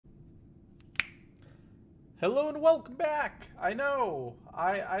Hello and welcome back. I know.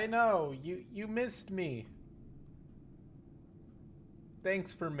 I know. You missed me.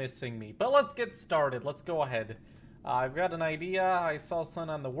 Thanks for missing me. But let's get started. Let's go ahead. I've got an idea. I saw some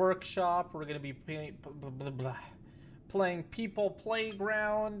on the workshop. We're going to be playing People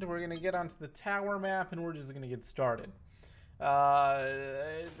Playground. We're going to get onto the tower map and we're just going to get started.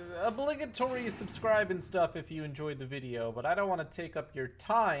 Obligatory subscribe and stuff if you enjoyed the video, but I don't want to take up your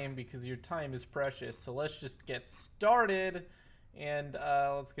time because your time is precious. So let's just get started and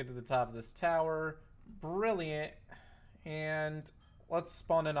let's get to the top of this tower. Brilliant. And let's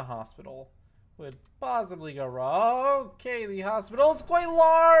spawn in a hospital. Would possibly go wrong. Okay, the hospital is quite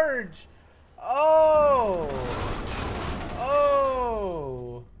large. Oh.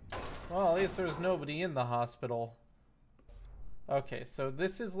 Well, at least there's nobody in the hospital. Okay, so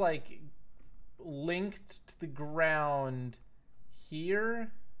this is like linked to the ground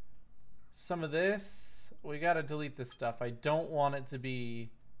here. Some of this, we gotta delete this stuff. I don't want it to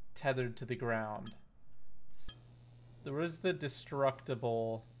be tethered to the ground. There is the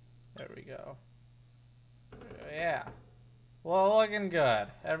destructible. There we go. Yeah. Well, looking good.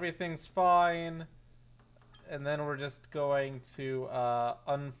 Everything's fine. And then we're just going to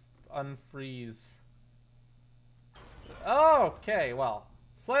unfreeze. Okay, well,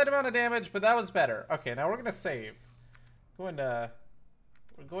 slight amount of damage, but that was better. Okay, now we're gonna save. We're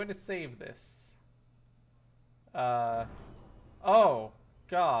going to save this. Oh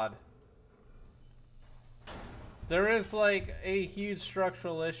God. There is like a huge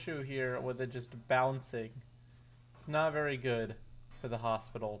structural issue here with it just bouncing. It's not very good for the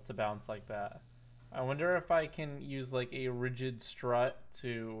hospital to bounce like that. I wonder if I can use like a rigid strut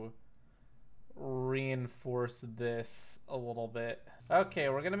to reinforce this a little bit. Okay,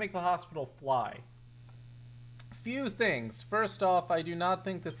 we're gonna make the hospital fly. Few things. First off, I do not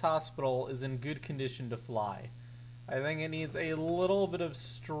think this hospital is in good condition to fly. I think it needs a little bit of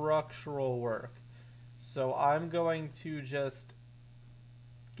structural work. So I'm going to just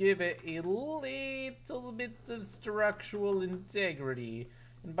give it a little bit of structural integrity.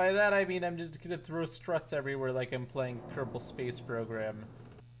 And by that I mean I'm just gonna throw struts everywhere like I'm playing Kerbal Space Program.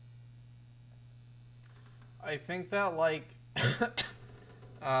 I think that, like,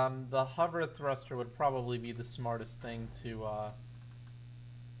 the hover thruster would probably be the smartest thing to,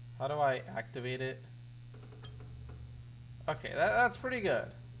 how do I activate it? Okay, that's pretty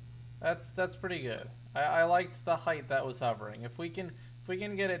good. That's pretty good. I liked the height that was hovering. If we can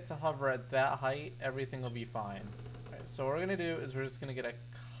get it to hover at that height, everything will be fine. Alright, so what we're gonna do is we're just gonna get a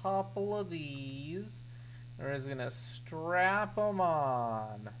couple of these. And we're just gonna strap them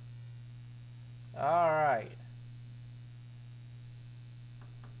on. Alright.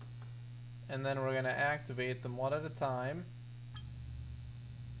 And then we're going to activate them one at a time.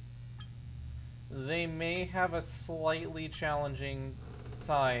 They may have a slightly challenging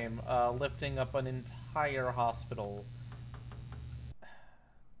time lifting up an entire hospital.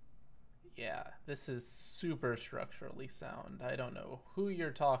 Yeah, this is super structurally sound. I don't know who you're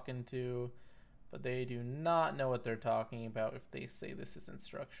talking to, but they do not know what they're talking about if they say this isn't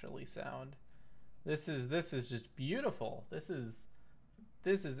structurally sound. This is just beautiful. This is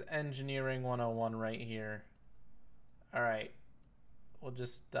engineering 101 right here. All right, we'll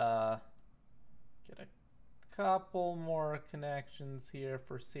just get a couple more connections here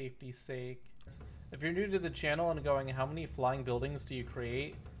for safety's sake. If you're new to the channel and going, how many flying buildings do you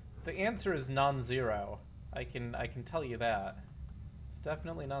create? The answer is non-zero. I can tell you that. It's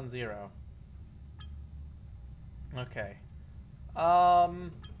definitely non-zero. Okay.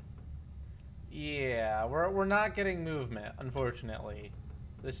 Yeah, we're not getting movement, unfortunately.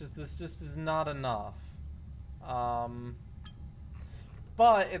 This just is not enough.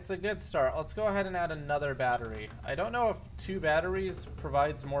 But it's a good start. Let's go ahead and add another battery. I don't know if 2 batteries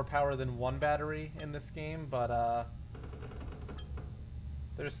provides more power than 1 battery in this game, but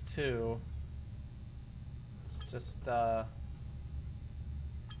there's 2. It's just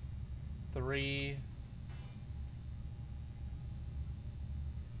 3.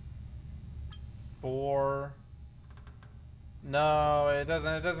 4. No, it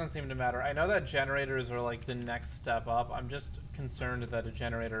doesn't seem to matter. I know that generators are like the next step up. I'm just concerned that a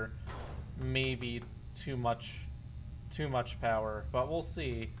generator may be too much power, but we'll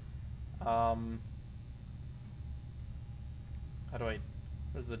see. How do I,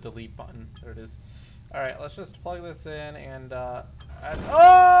 where's the delete button? There it is. All right, let's just plug this in and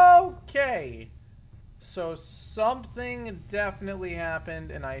okay. So something definitely happened,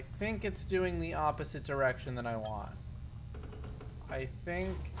 and I think it's doing the opposite direction than I want. I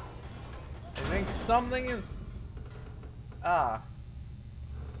think something is...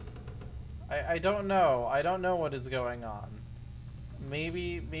 I don't know. I don't know what is going on.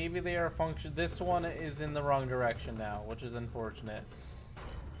 Maybe they are this one is in the wrong direction now, which is unfortunate.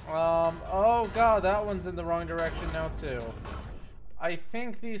 Oh god, that one's in the wrong direction now too. I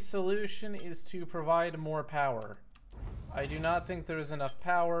think the solution is to provide more power. I do not think there's enough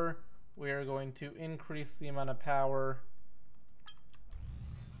power. We are going to increase the amount of power.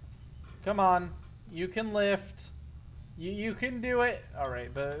 Come on, you can lift. You can do it. All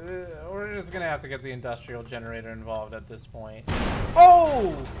right, we're just gonna have to get the industrial generator involved at this point.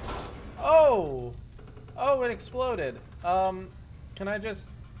 Oh! Oh! Oh, it exploded. Can I just...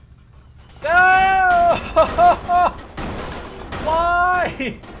 Oh!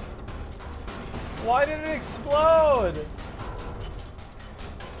 Why? Why did it explode?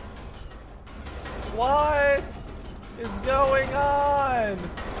 What is going on?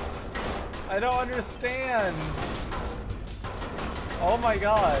 I don't understand. Oh my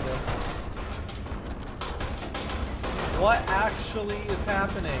god. What actually is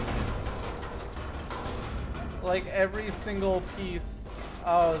happening? Like every single piece.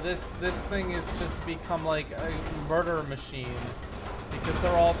 Oh, this thing is just become like a murder machine because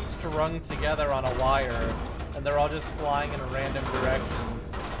they're all strung together on a wire and they're all just flying in random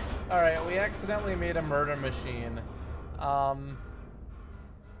directions. Alright, we accidentally made a murder machine.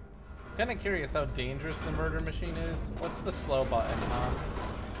 Kinda curious how dangerous the murder machine is. What's the slow button, huh?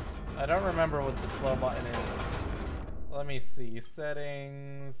 I don't remember what the slow button is. Let me see.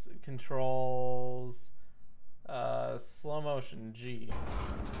 Settings, controls, slow motion, G.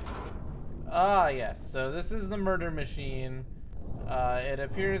 Ah, yes. So this is the murder machine. It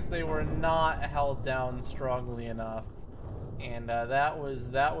appears they were not held down strongly enough. And that was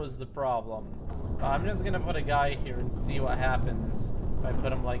the problem. I'm just gonna put a guy here and see what happens. I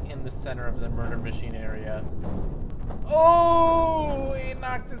put him like in the center of the murder machine area. Oh! It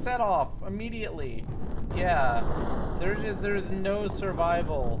knocked his head off immediately. Yeah, there's no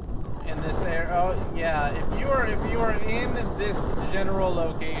survival in this area. Oh yeah, if you are in this general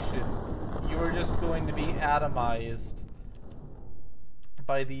location, you are just going to be atomized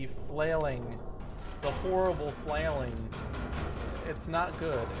by the flailing, the horrible flailing. It's not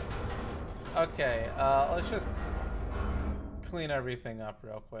good. Okay, let's just clean everything up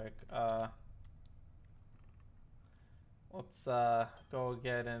real quick. Let's go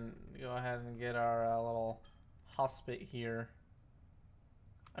ahead and get our little hospit here.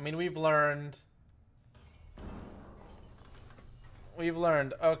 I mean, we've learned.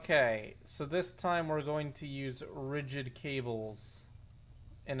 Okay, so this time we're going to use rigid cables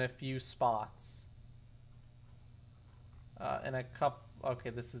in a few spots. In a cup. Okay,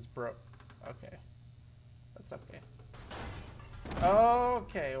 this is broke. Okay, that's okay.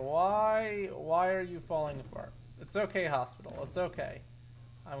 Okay, why are you falling apart? It's okay, hospital. It's okay.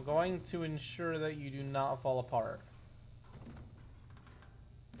 I'm going to ensure that you do not fall apart.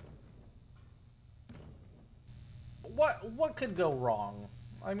 What could go wrong?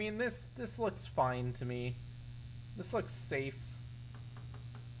 I mean, this looks fine to me. This looks safe.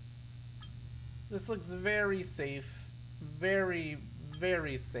 This looks very safe. Very,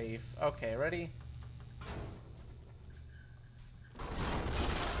 very safe. Okay, ready?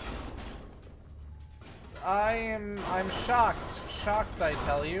 I'm shocked, I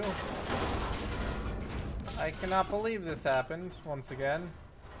tell you. I cannot believe this happened once again.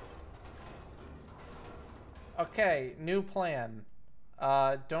 Okay, new plan.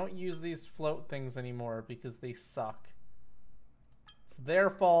 Don't use these float things anymore because they suck. It's their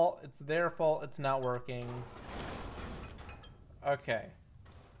fault. It's their fault. It's not working. Okay.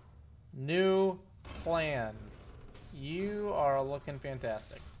 New plan. You are looking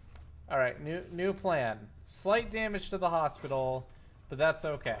fantastic. Alright, new plan. Slight damage to the hospital, but that's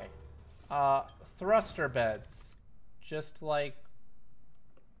okay. Thruster beds. Just like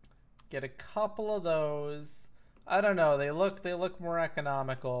get a couple of those. I don't know, they look more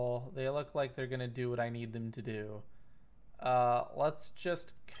economical. They look like they're gonna do what I need them to do. Let's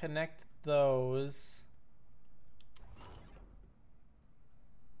just connect those.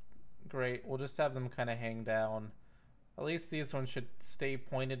 Great, we'll just have them kind of hang down. At least these ones should stay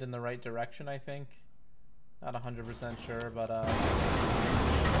pointed in the right direction, I think. Not 100% sure, but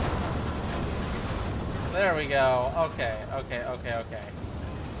there we go. Okay.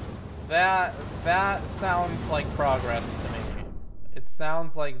 That sounds like progress to me. It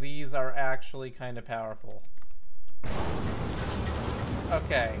sounds like these are actually kind of powerful.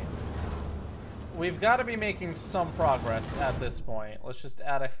 Okay. We've got to be making some progress at this point. Let's just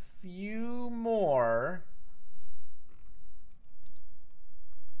add a few more.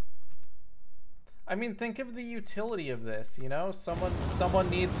 I mean, think of the utility of this, you know? Someone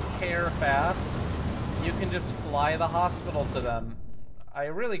needs care fast. You can just fly the hospital to them. I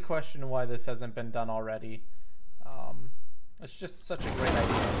really question why this hasn't been done already. It's just such a great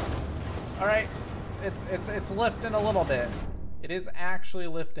idea. All right, it's lifting a little bit. It is actually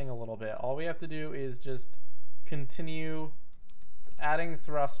lifting a little bit. All we have to do is just continue adding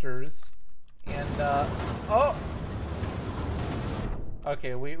thrusters, and oh,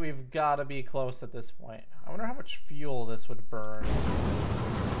 okay, we've got to be close at this point. I wonder how much fuel this would burn.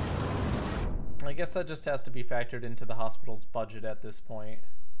 I guess that just has to be factored into the hospital's budget at this point.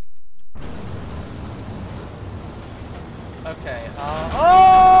 Okay,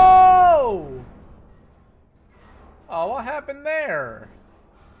 oh! Oh, what happened there?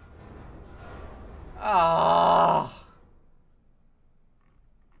 Ah!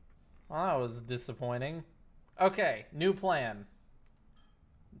 Well, that was disappointing. Okay, new plan.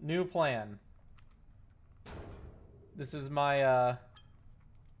 New plan. This is my,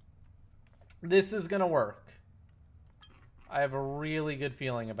 this is gonna work. I have a really good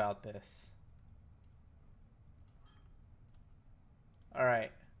feeling about this.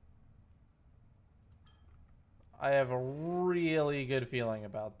 Alright. I have a really good feeling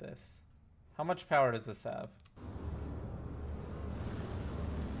about this. How much power does this have?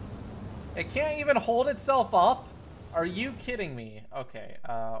 It can't even hold itself up? Are you kidding me? Okay,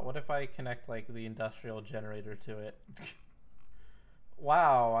 what if I connect, like, the industrial generator to it?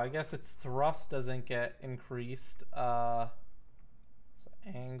 Wow, I guess its thrust doesn't get increased. So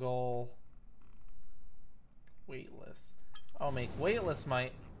angle... weightless. I'll make weightless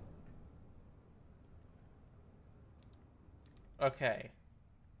might... Okay.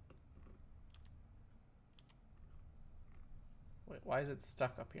 Wait, why is it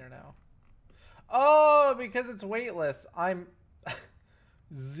stuck up here now? Oh, because it's weightless. I'm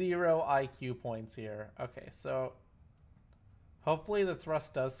 0 IQ points here. Okay, so hopefully the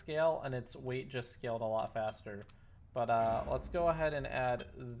thrust does scale and its weight just scaled a lot faster. But let's go ahead and add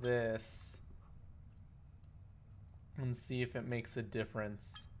this and see if it makes a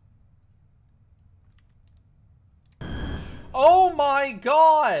difference. Oh my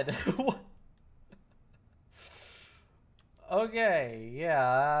god! Okay,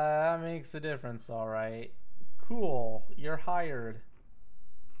 yeah, that makes a difference, alright. Cool, you're hired.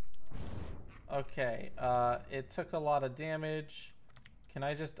 Okay, it took a lot of damage. Can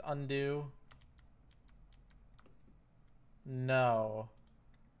I just undo? No.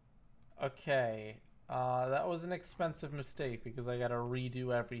 Okay, that was an expensive mistake because I gotta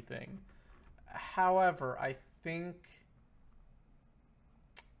redo everything. However, I think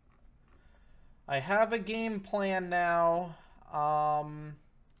I have a game plan now. Alright,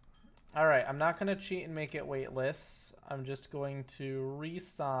 I'm not gonna cheat and make it weightless. I'm just going to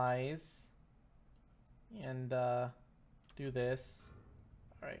resize and do this.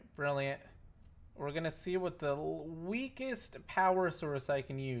 Alright, brilliant. We're gonna see what the weakest power source I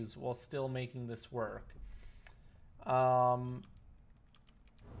can use while still making this work.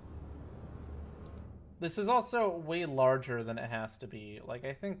 This is also way larger than it has to be. Like,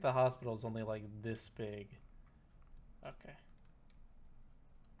 I think the hospital's only like this big. Okay.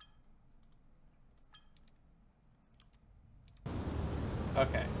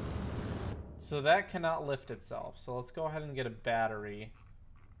 Okay. So that cannot lift itself. So let's go ahead and get a battery.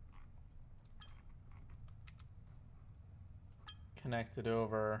 Connect it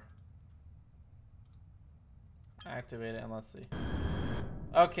over. Activate it and let's see.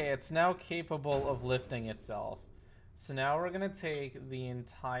 Okay, it's now capable of lifting itself. So now we're gonna take the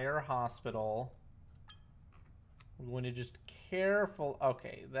entire hospital. We're going to just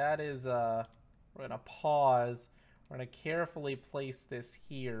okay, that is, we're gonna pause. We're gonna carefully place this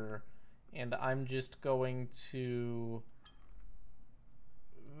here. And I'm just going to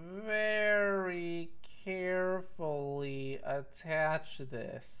very carefully attach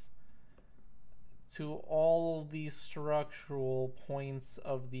this to all of the structural points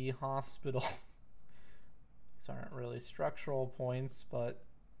of the hospital. These aren't really structural points, but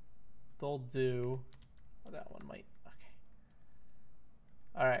they'll do. Oh, that one might. Okay.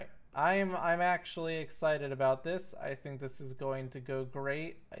 All right. I'm actually excited about this. I think this is going to go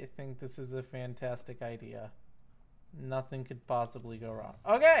great. I think this is a fantastic idea. Nothing could possibly go wrong.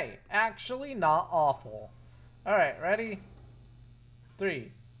 Okay, actually not awful. All right, ready?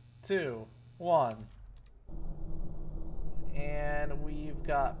 3, 2, 1. And we've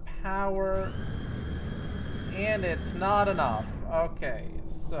got power. And it's not enough. Okay,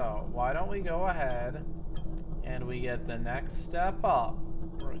 so why don't we go ahead and we get the next step up.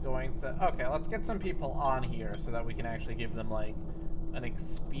 We're going to... Okay, let's get some people on here so that we can actually give them, like, an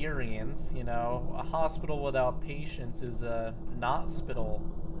experience, you know. A hospital without patients is a not-spital,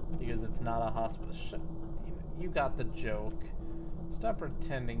 because it's not a hospital. You got the joke. Stop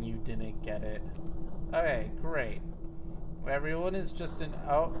pretending you didn't get it. Okay, great. Everyone is just in...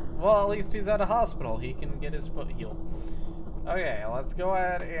 Oh, well, at least he's at a hospital. He can get his foot healed. Okay, let's go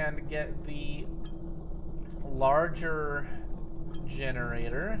ahead and get the larger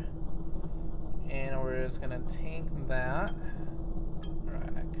generator. And we're just gonna take that. We're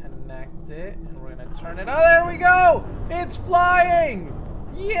gonna connect it, and we're gonna turn it. Oh, there we go! It's flying!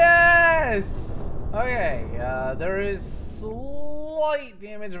 Yes! Okay, there is slight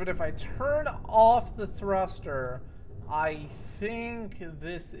damage, but if I turn off the thruster, I think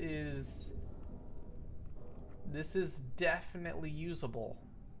this is definitely usable.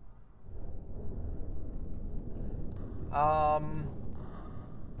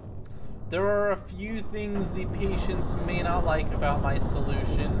 There are a few things the patients may not like about my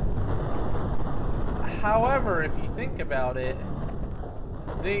solution. However, if you think about it,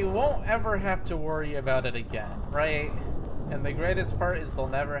 they won't ever have to worry about it again, right? And the greatest part is they'll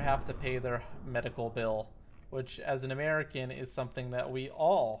never have to pay their medical bill, which as an American is something that we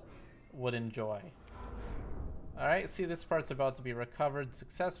all would enjoy. Alright, see, this part's about to be recovered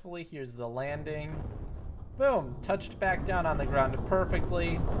successfully. Here's the landing. Boom, touched back down on the ground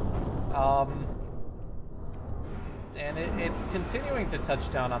perfectly. And it's continuing to touch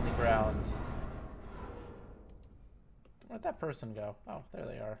down on the ground. Where'd that person go? Oh, there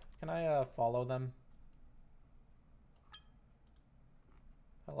they are. Can I follow them?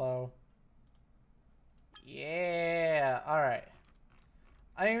 Hello? Yeah, alright.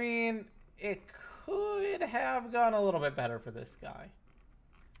 I mean, it could have gone a little bit better for this guy.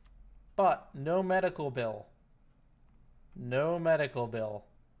 But no medical bill. No medical bill.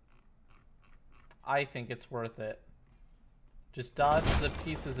 I think it's worth it. Just dodge the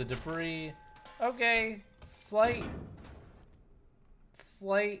pieces of debris. Okay, slight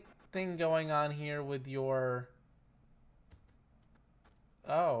thing going on here with your...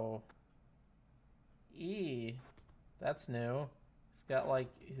 Oh. That's new. He's got, like,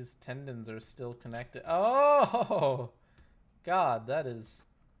 his tendons are still connected. Oh! God, that is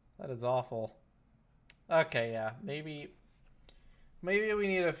awful. Okay, yeah, maybe we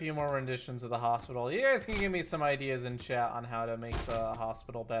need a few more renditions of the hospital. You guys can give me some ideas in chat on how to make the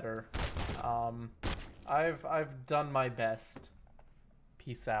hospital better. I've done my best.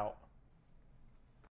 Peace out.